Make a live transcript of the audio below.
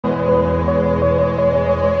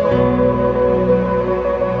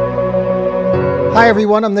Hi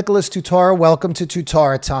everyone, I'm Nicholas Tutara. Welcome to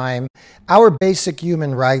Tutara Time. Our basic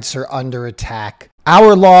human rights are under attack.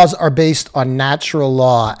 Our laws are based on natural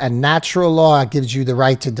law, and natural law gives you the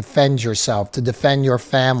right to defend yourself, to defend your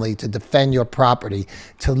family, to defend your property,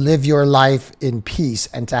 to live your life in peace,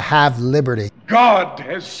 and to have liberty. God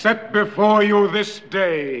has set before you this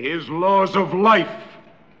day his laws of life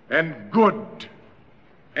and good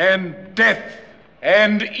and death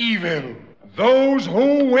and evil. Those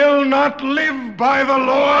who will not live by the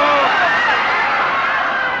law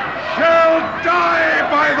shall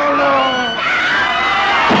die by the law.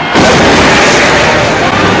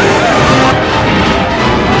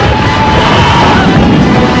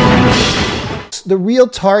 The real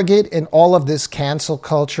target in all of this cancel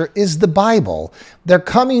culture is the Bible. They're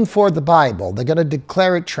coming for the Bible. They're going to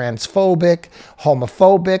declare it transphobic,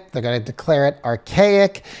 homophobic. They're going to declare it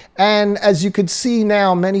archaic. And as you could see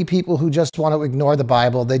now, many people who just want to ignore the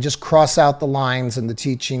Bible, they just cross out the lines and the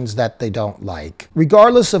teachings that they don't like.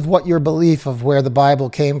 Regardless of what your belief of where the Bible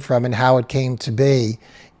came from and how it came to be,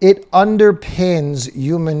 it underpins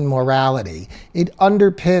human morality. It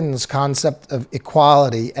underpins concept of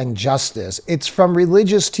equality and justice. It's from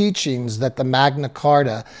religious teachings that the Magna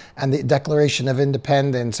Carta and the Declaration of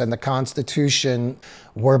Independence and the Constitution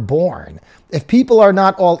were born. If people are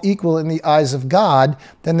not all equal in the eyes of God,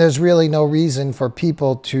 then there's really no reason for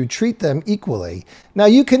people to treat them equally. Now,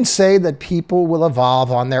 you can say that people will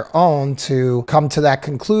evolve on their own to come to that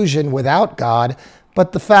conclusion without God,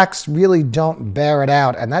 but the facts really don't bear it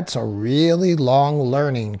out, and that's a really long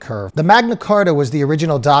learning curve. The Magna Carta was the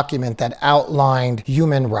original document that outlined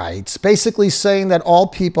human rights, basically saying that all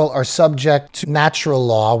people are subject to natural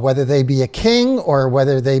law, whether they be a king or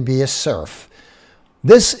whether they be a serf.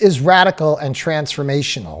 This is radical and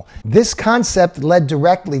transformational. This concept led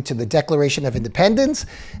directly to the Declaration of Independence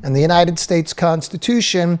and the United States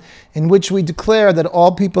Constitution, in which we declare that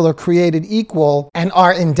all people are created equal and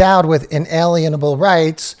are endowed with inalienable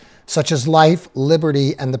rights, such as life,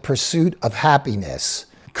 liberty, and the pursuit of happiness.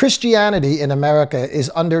 Christianity in America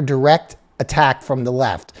is under direct attack from the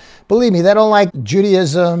left. Believe me, they don't like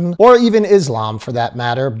Judaism or even Islam for that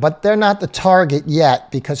matter, but they're not the target yet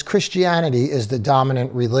because Christianity is the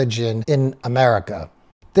dominant religion in America.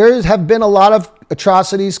 There have been a lot of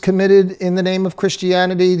atrocities committed in the name of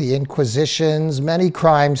Christianity, the Inquisitions, many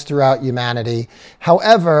crimes throughout humanity.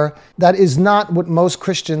 However, that is not what most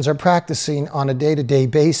Christians are practicing on a day-to-day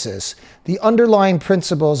basis. The underlying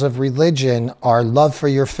principles of religion are love for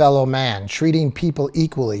your fellow man, treating people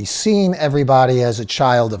equally, seeing everybody as a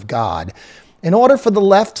child of God. In order for the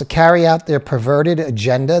left to carry out their perverted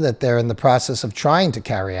agenda that they're in the process of trying to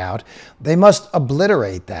carry out, they must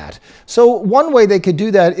obliterate that. So one way they could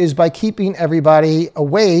do that is by keeping everybody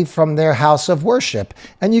away from their house of worship.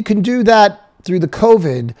 And you can do that through the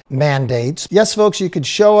COVID mandates. Yes, folks, you could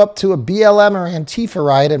show up to a BLM or Antifa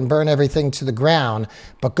riot and burn everything to the ground,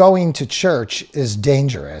 but going to church is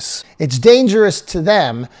dangerous. It's dangerous to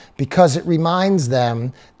them because it reminds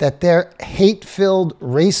them that their hate-filled,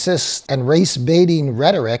 racist, and race-baiting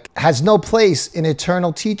rhetoric has no place in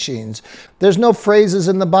eternal teachings. There's no phrases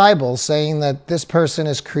in the Bible saying that this person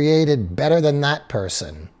is created better than that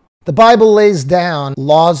person. The Bible lays down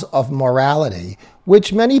laws of morality,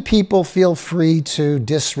 which many people feel free to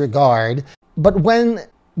disregard. But when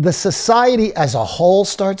the society as a whole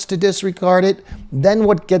starts to disregard it, then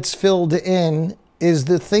what gets filled in is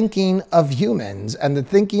the thinking of humans. And the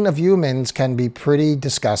thinking of humans can be pretty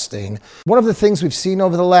disgusting. One of the things we've seen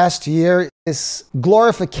over the last year is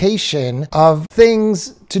glorification of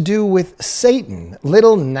things to do with Satan.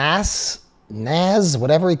 Little Nas,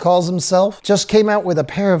 whatever he calls himself, just came out with a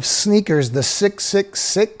pair of sneakers, the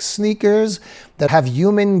 666 sneakers, that have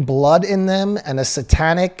human blood in them and a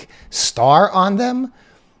satanic star on them.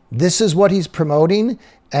 This is what he's promoting.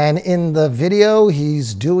 And in the video,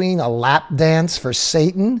 he's doing a lap dance for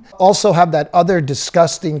Satan. Also have that other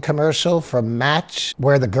disgusting commercial from Match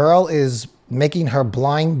where the girl is making her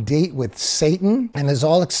blind date with Satan and is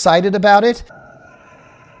all excited about it.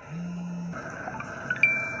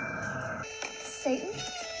 Satan?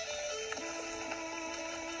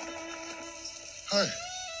 Hi.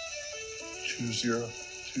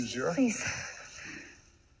 2020. Please.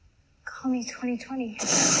 Call me 2020.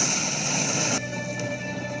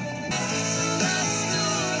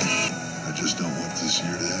 I just don't want this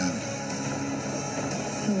year to end.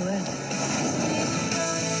 Who would?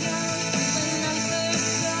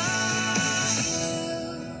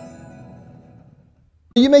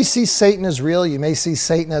 You may see Satan as real, you may see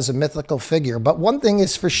Satan as a mythical figure, but one thing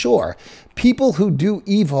is for sure, People who do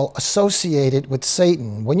evil associate it with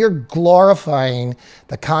Satan. When you're glorifying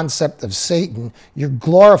the concept of Satan, you're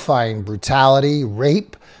glorifying brutality,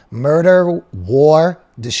 rape, murder, war,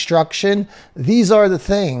 destruction. These are the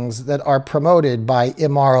things that are promoted by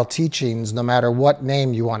immoral teachings, no matter what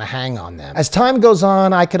name you want to hang on them. As time goes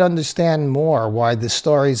on, I could understand more why the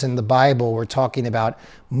stories in the Bible were talking about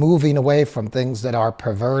moving away from things that are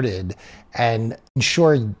perverted and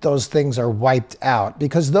ensure those things are wiped out,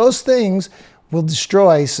 because those things will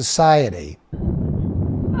destroy society.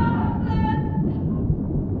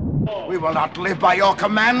 We will not live by your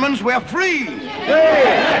commandments. We're free.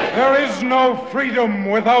 There is no freedom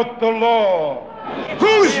without the law.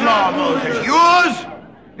 Whose law, Moses? Yours?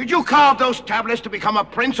 Did you carve those tablets to become a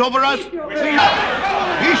prince over us? He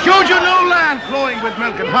showed you no land flowing with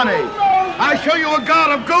milk and honey. I show you a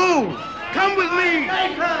God of gold. Come with me.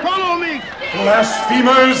 Follow me.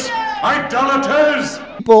 Blasphemers! Idolaters!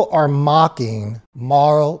 People are mocking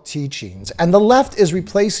moral teachings, and the left is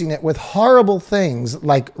replacing it with horrible things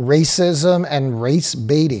like racism and race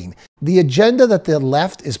baiting. The agenda that the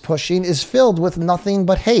left is pushing is filled with nothing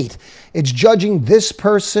but hate. It's judging this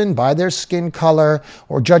person by their skin color,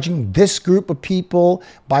 or judging this group of people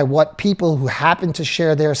by what people who happen to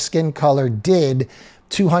share their skin color did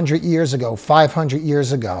 200 years ago, 500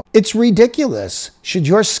 years ago. It's ridiculous. Should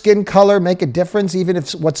your skin color make a difference, even if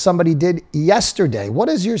it's what somebody did yesterday? What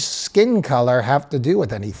does your skin color have to do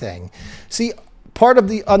with anything? See, part of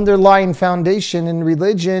the underlying foundation in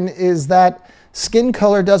religion is that skin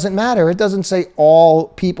color doesn't matter. It doesn't say all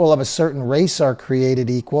people of a certain race are created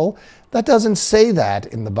equal. That doesn't say that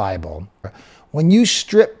in the Bible. When you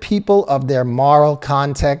strip people of their moral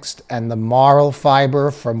context and the moral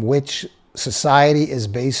fiber from which society is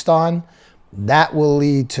based on, that will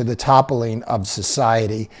lead to the toppling of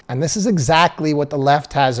society. And this is exactly what the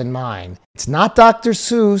left has in mind. It's not Dr.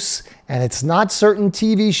 Seuss, and it's not certain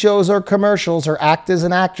TV shows or commercials or actors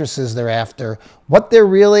and actresses they're after. What they're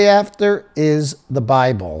really after is the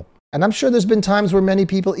Bible. And I'm sure there's been times where many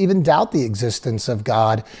people even doubt the existence of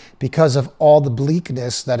God because of all the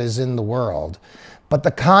bleakness that is in the world. But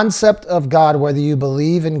the concept of God, whether you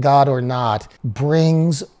believe in God or not,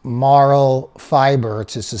 brings moral fiber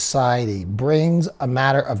to society, brings a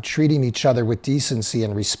matter of treating each other with decency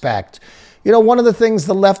and respect. You know, one of the things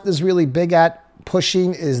the left is really big at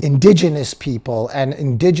pushing is indigenous people and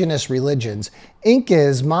indigenous religions.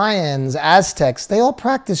 Incas, Mayans, Aztecs, they all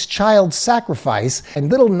practice child sacrifice. And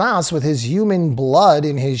Little Nas, with his human blood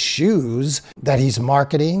in his shoes that he's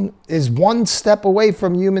marketing, is one step away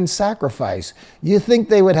from human sacrifice. You think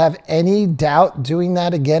they would have any doubt doing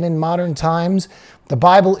that again in modern times? The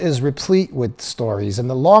Bible is replete with stories, and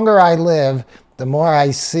the longer I live, the more I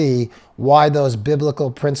see why those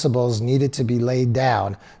biblical principles needed to be laid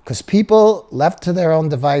down, because people left to their own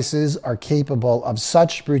devices are capable of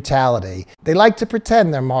such brutality. They like to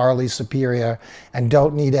pretend they're morally superior and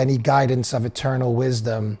don't need any guidance of eternal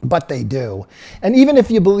wisdom, but they do. And even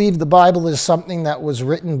if you believe the Bible is something that was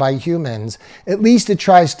written by humans, at least it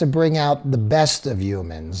tries to bring out the best of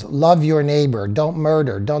humans. Love your neighbor, don't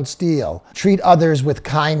murder, don't steal. Treat others with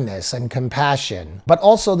kindness and compassion. But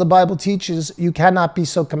also the Bible teaches you cannot be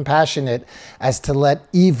so compassionate as to let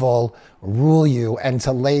evil rule you and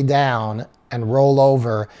to lay down and roll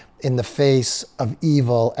over in the face of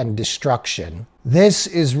evil and destruction. This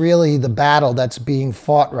is really the battle that's being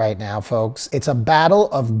fought right now, folks. It's a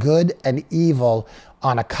battle of good and evil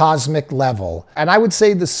on a cosmic level. And I would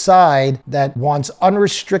say the side that wants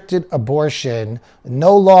unrestricted abortion,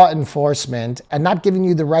 no law enforcement, and not giving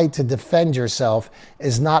you the right to defend yourself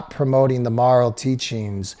is not promoting the moral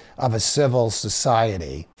teachings of a civil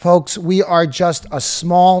society. Folks, we are just a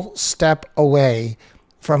small step away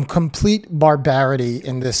from complete barbarity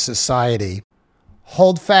in this society.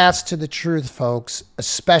 Hold fast to the truth, folks,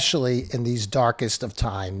 especially in these darkest of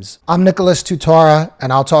times. I'm Nicholas Tutora,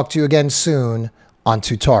 and I'll talk to you again soon on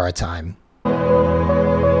Tutora Time.